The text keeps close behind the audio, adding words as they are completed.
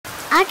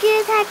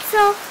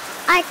Architectural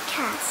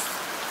Artcast.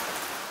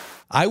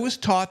 I was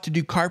taught to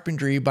do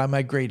carpentry by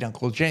my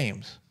great-uncle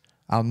James.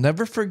 I'll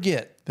never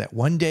forget that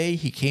one day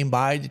he came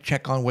by to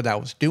check on what I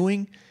was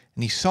doing,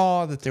 and he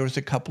saw that there was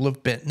a couple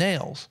of bent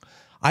nails.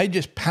 I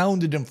just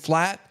pounded them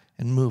flat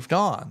and moved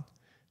on.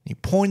 He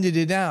pointed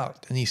it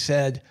out, and he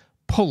said,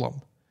 "Pull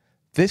them.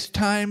 This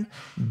time,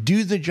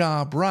 do the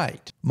job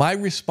right." My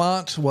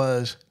response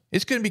was,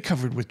 "It's going to be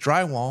covered with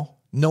drywall.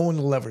 No one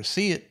will ever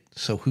see it,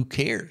 so who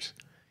cares?"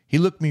 He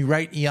looked me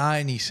right in the eye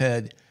and he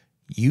said,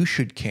 "You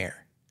should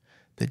care.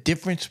 The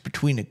difference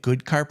between a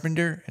good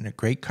carpenter and a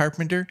great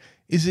carpenter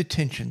is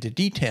attention to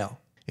detail.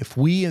 If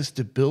we as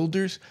the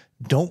builders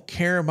don't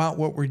care about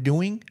what we're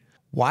doing,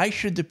 why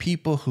should the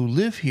people who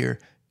live here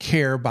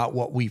care about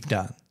what we've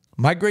done?"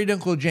 My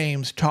great-uncle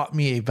James taught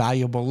me a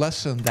valuable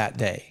lesson that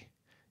day.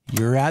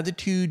 Your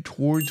attitude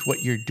towards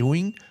what you're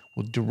doing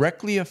will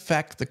directly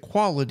affect the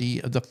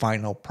quality of the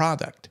final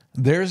product.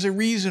 There's a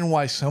reason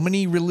why so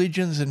many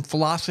religions and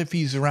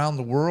philosophies around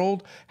the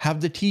world have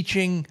the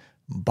teaching,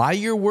 "By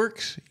your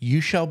works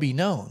you shall be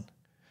known,"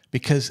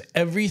 because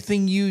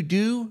everything you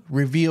do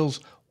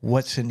reveals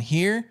what's in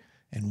here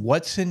and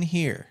what's in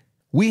here.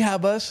 We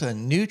have us a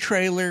new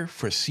trailer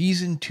for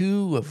season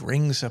 2 of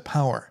Rings of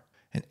Power,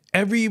 and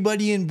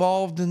everybody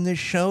involved in this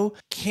show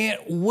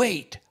can't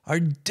wait, are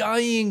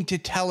dying to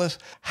tell us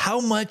how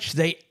much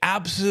they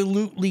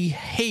absolutely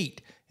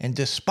hate and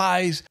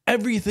despise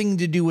everything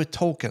to do with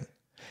Tolkien,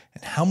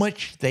 and how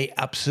much they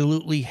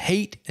absolutely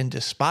hate and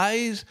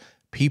despise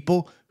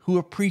people who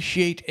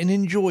appreciate and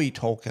enjoy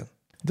Tolkien.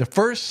 The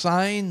first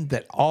sign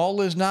that all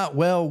is not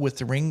well with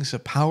the Rings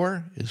of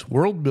Power is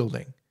world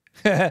building.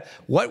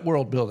 What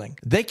world building?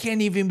 They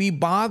can't even be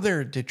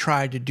bothered to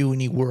try to do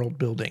any world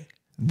building.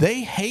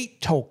 They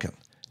hate Tolkien.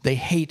 They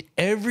hate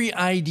every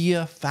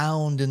idea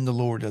found in The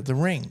Lord of the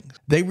Rings.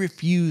 They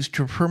refuse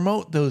to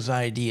promote those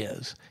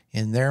ideas.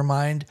 In their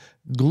mind,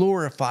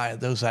 glorify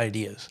those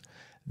ideas.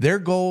 Their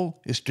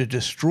goal is to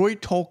destroy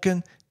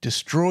Tolkien,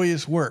 destroy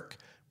his work,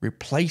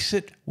 replace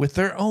it with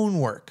their own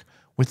work,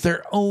 with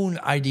their own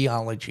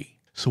ideology.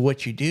 So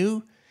what you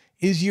do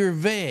is you're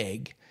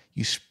vague.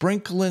 You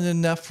sprinkle in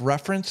enough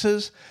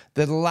references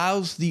that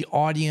allows the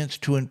audience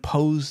to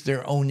impose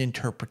their own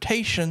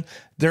interpretation,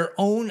 their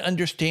own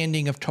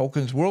understanding of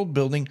Tolkien's world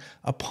building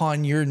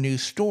upon your new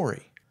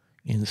story.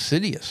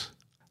 Insidious.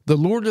 The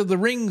Lord of the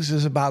Rings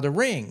is about a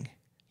ring.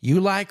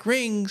 You like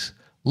rings.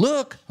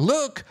 Look,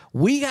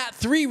 we got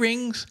 3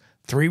 rings.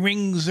 3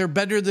 rings are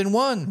better than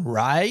 1,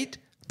 right?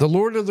 The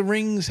Lord of the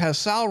Rings has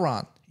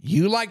Sauron.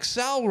 You like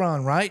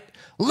Sauron, right?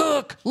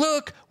 Look,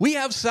 we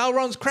have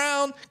Sauron's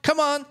crown. Come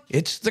on,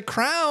 it's the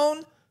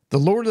crown. The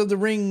Lord of the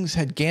Rings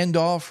had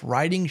Gandalf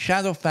riding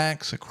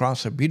Shadowfax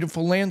across a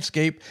beautiful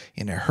landscape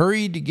in a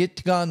hurry to get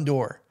to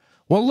Gondor.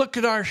 Well, look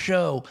at our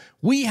show.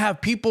 We have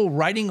people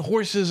riding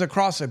horses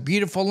across a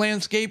beautiful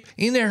landscape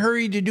in a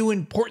hurry to do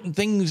important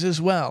things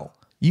as well.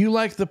 You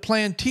like the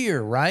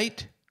Palantir,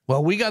 right?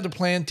 Well, we got the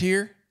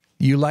Palantir.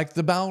 You like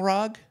the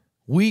Balrog?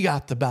 We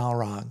got the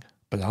Balrog.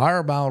 But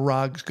our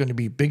Balrog's going to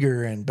be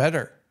bigger and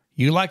better.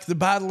 You like the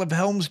Battle of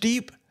Helm's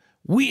Deep?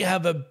 We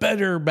have a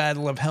better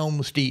Battle of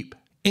Helm's Deep.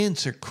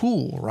 Ents are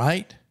cool,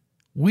 right?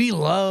 We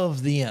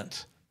love the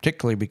Ents,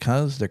 particularly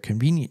because they're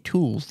convenient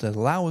tools that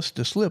allow us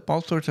to slip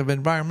all sorts of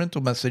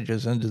environmental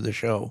messages into the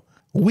show.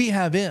 We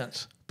have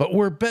Ents, but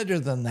we're better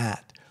than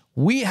that.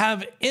 We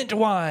have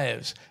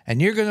Entwives,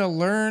 and you're going to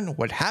learn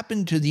what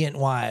happened to the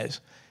Entwives.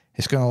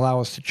 It's going to allow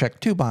us to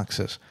check 2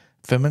 boxes: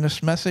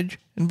 feminist message,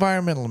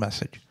 environmental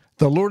message.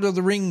 The Lord of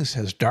the Rings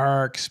has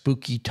dark,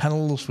 spooky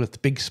tunnels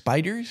with big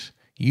spiders.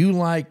 You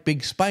like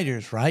big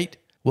spiders, right?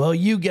 Well,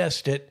 you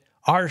guessed it.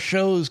 Our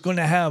show's going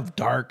to have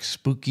dark,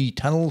 spooky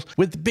tunnels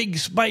with big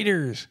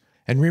spiders.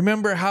 And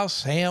remember how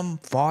Sam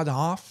fought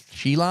off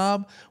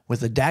Shelob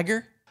with a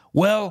dagger?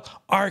 Well,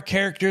 our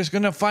character's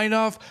going to fight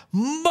off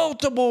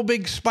multiple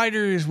big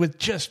spiders with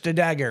just a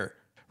dagger.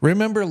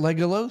 Remember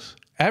Legolas?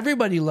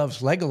 Everybody loves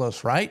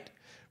Legolas, right?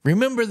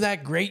 Remember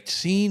that great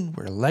scene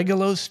where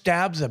Legolas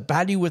stabs a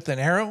baddie with an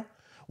arrow?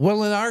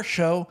 Well, in our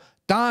show,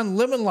 Don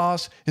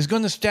Lemonloss is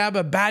going to stab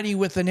a baddie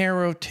with an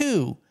arrow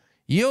too.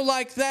 You'll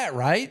like that,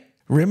 right?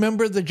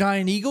 Remember the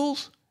giant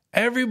eagles?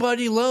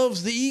 Everybody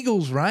loves the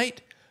eagles,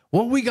 right?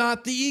 Well, we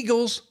got the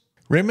eagles.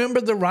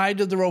 Remember the Ride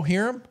of the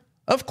Rohirrim?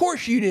 Of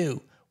course you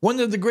do. One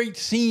of the great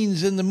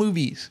scenes in the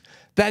movies.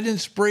 That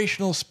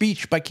inspirational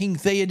speech by King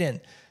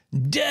Theoden.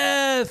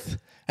 Death!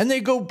 And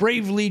they go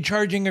bravely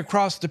charging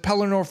across the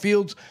Pelennor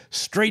fields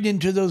straight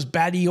into those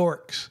baddie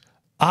orcs.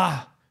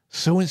 Ah,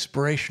 so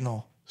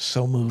inspirational,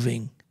 so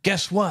moving.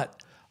 Guess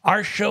what?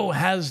 Our show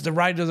has the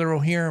Ride of the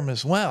Rohirrim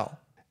as well.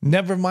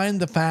 Never mind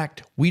the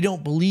fact we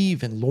don't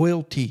believe in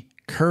loyalty,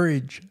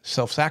 courage,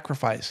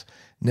 self-sacrifice.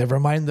 Never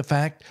mind the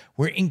fact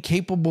we're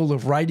incapable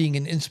of writing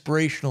an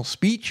inspirational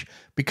speech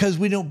because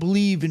we don't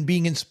believe in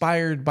being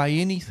inspired by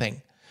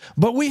anything.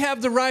 But we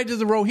have the Ride of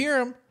the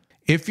Rohirrim.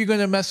 If you're going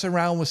to mess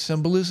around with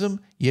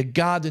symbolism, you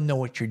got to know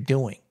what you're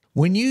doing.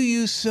 When you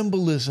use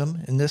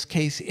symbolism, in this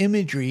case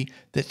imagery,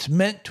 that's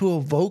meant to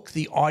evoke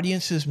the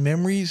audience's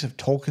memories of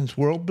Tolkien's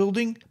world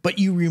building, but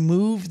you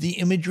remove the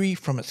imagery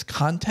from its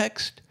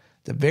context,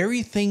 the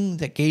very thing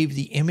that gave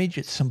the image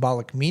its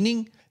symbolic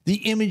meaning, the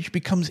image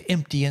becomes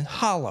empty and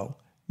hollow,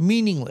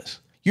 meaningless.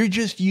 You're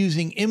just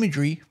using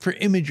imagery for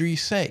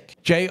imagery's sake.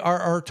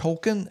 J.R.R.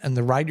 Tolkien and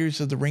the writers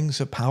of The Rings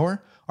of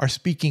Power are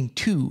speaking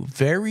two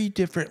very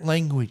different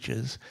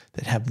languages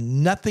that have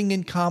nothing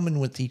in common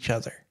with each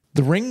other.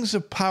 The Rings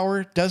of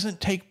Power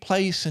doesn't take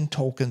place in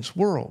Tolkien's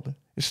world.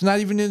 It's not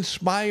even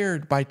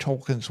inspired by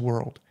Tolkien's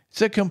world.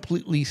 It's a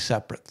completely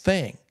separate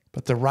thing.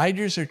 But the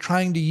writers are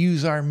trying to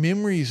use our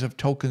memories of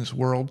Tolkien's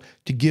world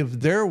to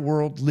give their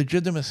world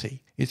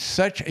legitimacy. It's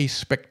such a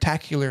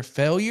spectacular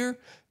failure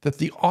that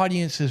the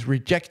audience is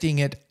rejecting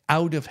it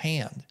out of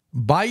hand.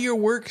 By your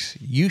works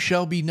you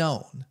shall be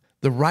known.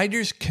 The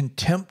writer's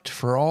contempt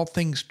for all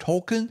things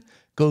Tolkien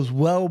goes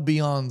well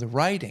beyond the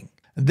writing.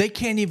 They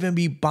can't even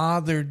be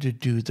bothered to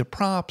do the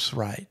props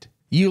right.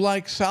 You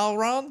like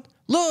Sauron?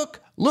 Look,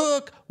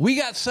 we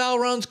got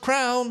Sauron's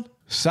crown.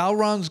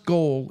 Sauron's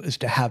goal is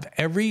to have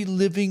every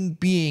living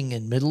being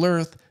in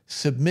Middle-earth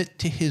submit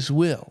to his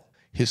will.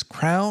 His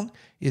crown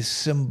is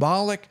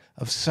symbolic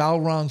of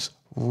Sauron's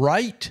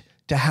right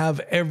to have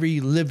every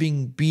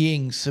living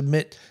being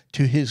submit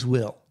to his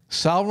will.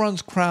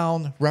 Sauron's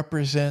crown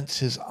represents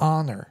his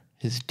honor,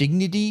 his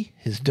dignity,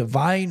 his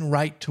divine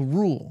right to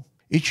rule.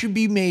 It should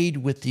be made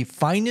with the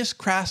finest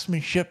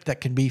craftsmanship that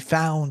can be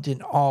found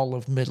in all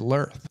of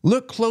Middle-earth.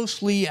 Look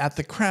closely at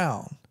the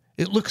crown.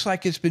 It looks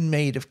like it's been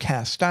made of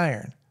cast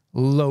iron,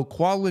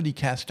 low-quality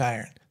cast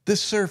iron. The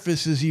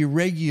surface is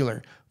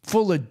irregular,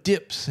 full of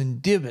dips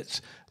and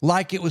divots,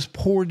 like it was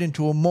poured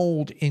into a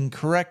mold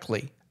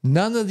incorrectly.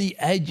 None of the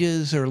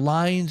edges or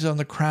lines on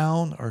the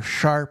crown are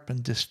sharp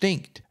and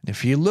distinct.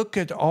 If you look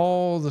at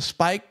all the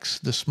spikes,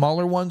 the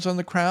smaller ones on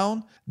the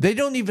crown, they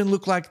don't even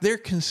look like they're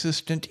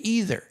consistent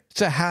either.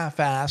 It's a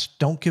half-assed,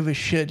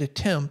 don't-give-a-shit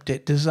attempt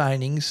at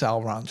designing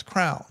Sauron's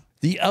crown.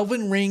 The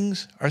elven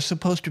rings are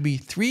supposed to be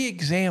 3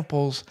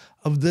 examples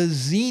of the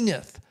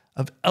zenith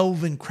of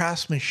elven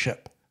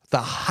craftsmanship, the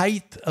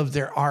height of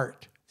their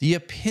art, the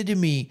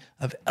epitome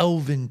of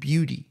elven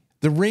beauty.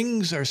 The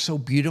rings are so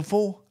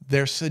beautiful,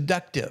 they're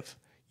seductive.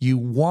 You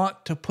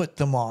want to put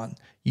them on.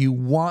 You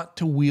want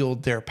to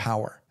wield their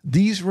power.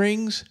 These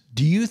rings,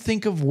 do you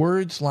think of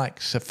words like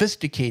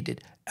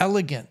sophisticated,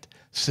 elegant,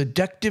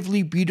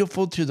 seductively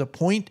beautiful to the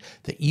point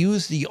that you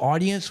as the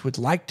audience would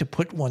like to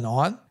put one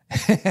on?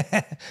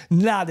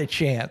 Not a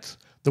chance.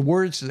 The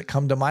words that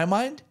come to my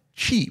mind?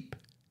 Cheap,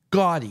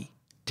 gaudy,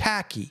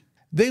 tacky.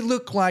 They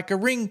look like a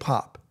ring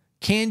pop,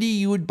 candy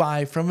you would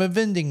buy from a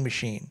vending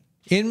machine.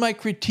 In my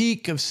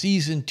critique of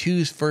Season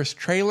 2's first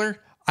trailer,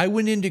 I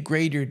went into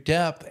greater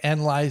depth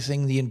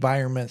analyzing the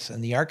environments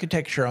and the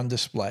architecture on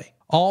display.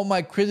 All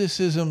my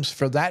criticisms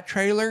for that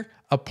trailer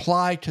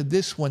apply to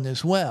this one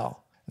as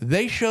well.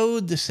 They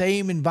showed the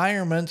same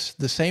environments,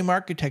 the same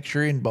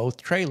architecture in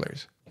both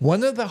trailers.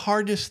 One of the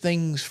hardest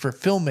things for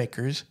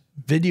filmmakers,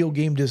 video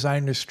game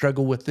designers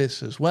struggle with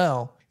this as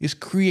well, is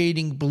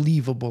creating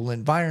believable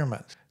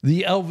environments.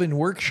 The Elven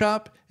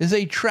Workshop is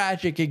a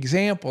tragic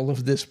example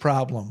of this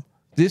problem.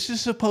 This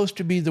is supposed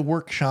to be the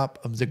workshop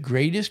of the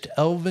greatest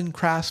elven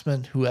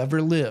craftsman who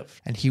ever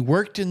lived, and he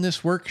worked in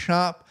this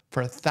workshop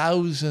for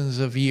thousands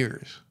of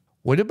years.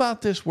 What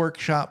about this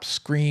workshop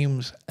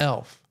screams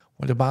elf?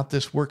 What about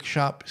this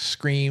workshop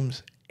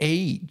screams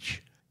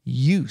age,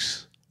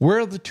 use? Where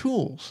are the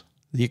tools,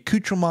 the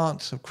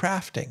accoutrements of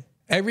crafting?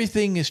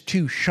 Everything is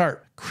too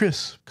sharp,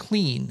 crisp,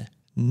 clean,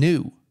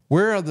 new.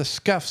 Where are the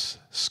scuffs,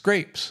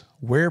 scrapes,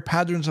 wear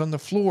patterns on the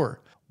floor?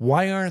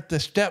 Why aren't the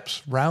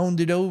steps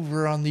rounded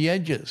over on the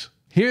edges?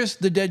 Here's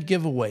the dead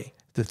giveaway,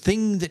 the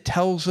thing that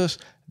tells us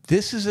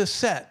this is a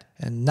set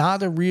and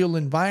not a real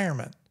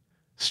environment.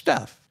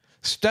 Stuff.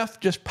 Stuff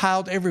just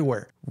piled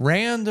everywhere.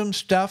 Random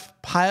stuff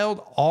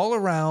piled all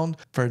around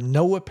for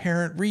no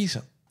apparent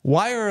reason.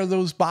 Why are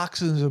those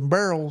boxes and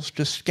barrels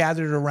just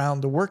scattered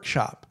around the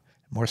workshop?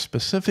 More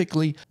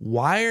specifically,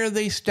 why are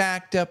they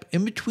stacked up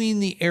in between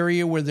the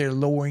area where they're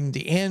lowering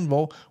the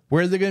anvil,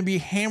 where they're going to be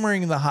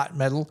hammering the hot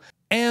metal,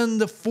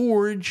 and the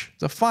forge,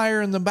 the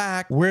fire in the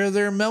back, where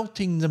they're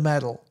melting the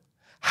metal?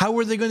 How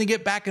are they going to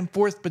get back and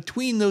forth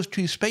between those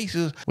two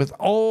spaces with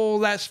all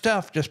that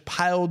stuff just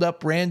piled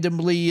up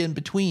randomly in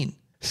between?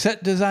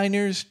 Set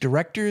designers,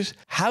 directors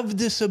have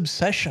this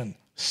obsession.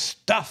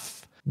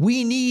 Stuff.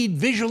 We need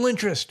visual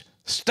interest.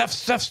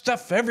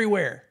 Stuff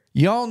everywhere.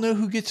 Y'all know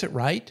who gets it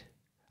right?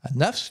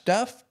 Enough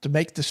stuff to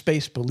make the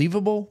space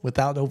believable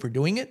without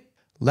overdoing it?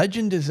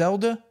 Legend of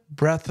Zelda,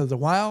 Breath of the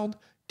Wild,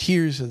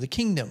 Tears of the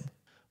Kingdom.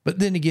 But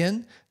then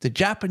again, the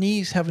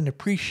Japanese have an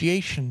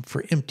appreciation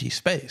for empty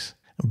space.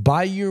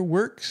 By your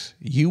works,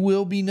 you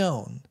will be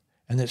known.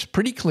 And it's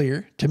pretty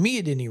clear, to me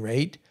at any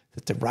rate,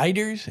 that the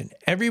writers and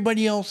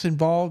everybody else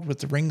involved with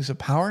the Rings of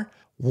Power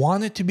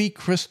want it to be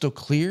crystal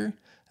clear,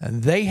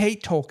 and they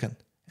hate Tolkien,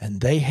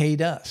 and they hate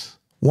us.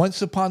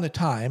 Once upon a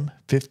time,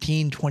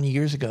 15, 20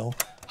 years ago,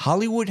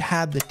 Hollywood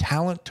had the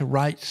talent to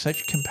write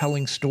such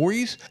compelling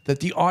stories that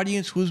the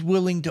audience was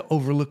willing to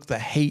overlook the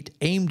hate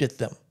aimed at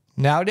them.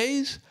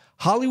 Nowadays,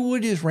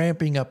 Hollywood is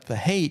ramping up the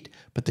hate,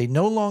 but they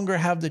no longer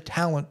have the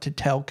talent to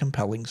tell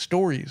compelling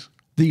stories.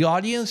 The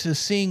audience is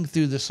seeing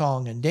through the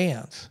song and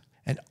dance,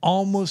 and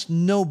almost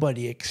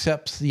nobody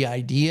accepts the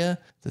idea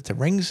that The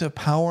Rings of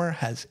Power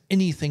has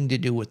anything to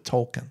do with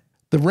Tolkien.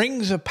 The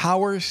Rings of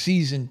Power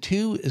Season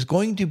 2 is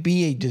going to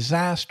be a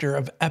disaster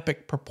of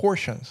epic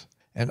proportions,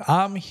 and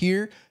I'm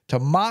here to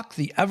mock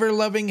the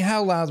ever-loving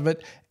hell out of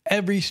it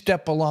every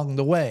step along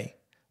the way.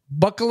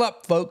 Buckle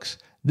up, folks.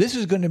 This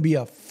is going to be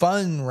a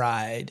fun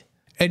ride.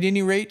 At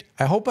any rate,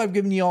 I hope I've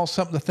given you all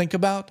something to think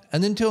about,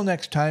 and until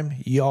next time,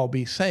 y'all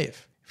be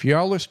safe. If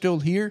y'all are still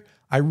here,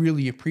 I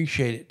really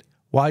appreciate it.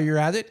 While you're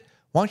at it,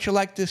 why don't you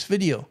like this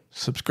video,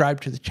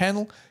 subscribe to the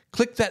channel,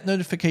 click that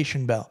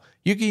notification bell.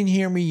 You can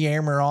hear me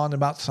yammer on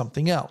about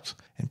something else,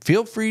 and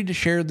feel free to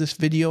share this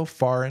video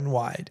far and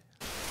wide.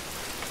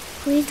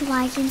 Please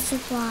like and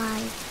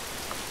subscribe.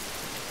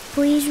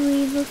 Please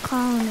leave a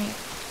comment.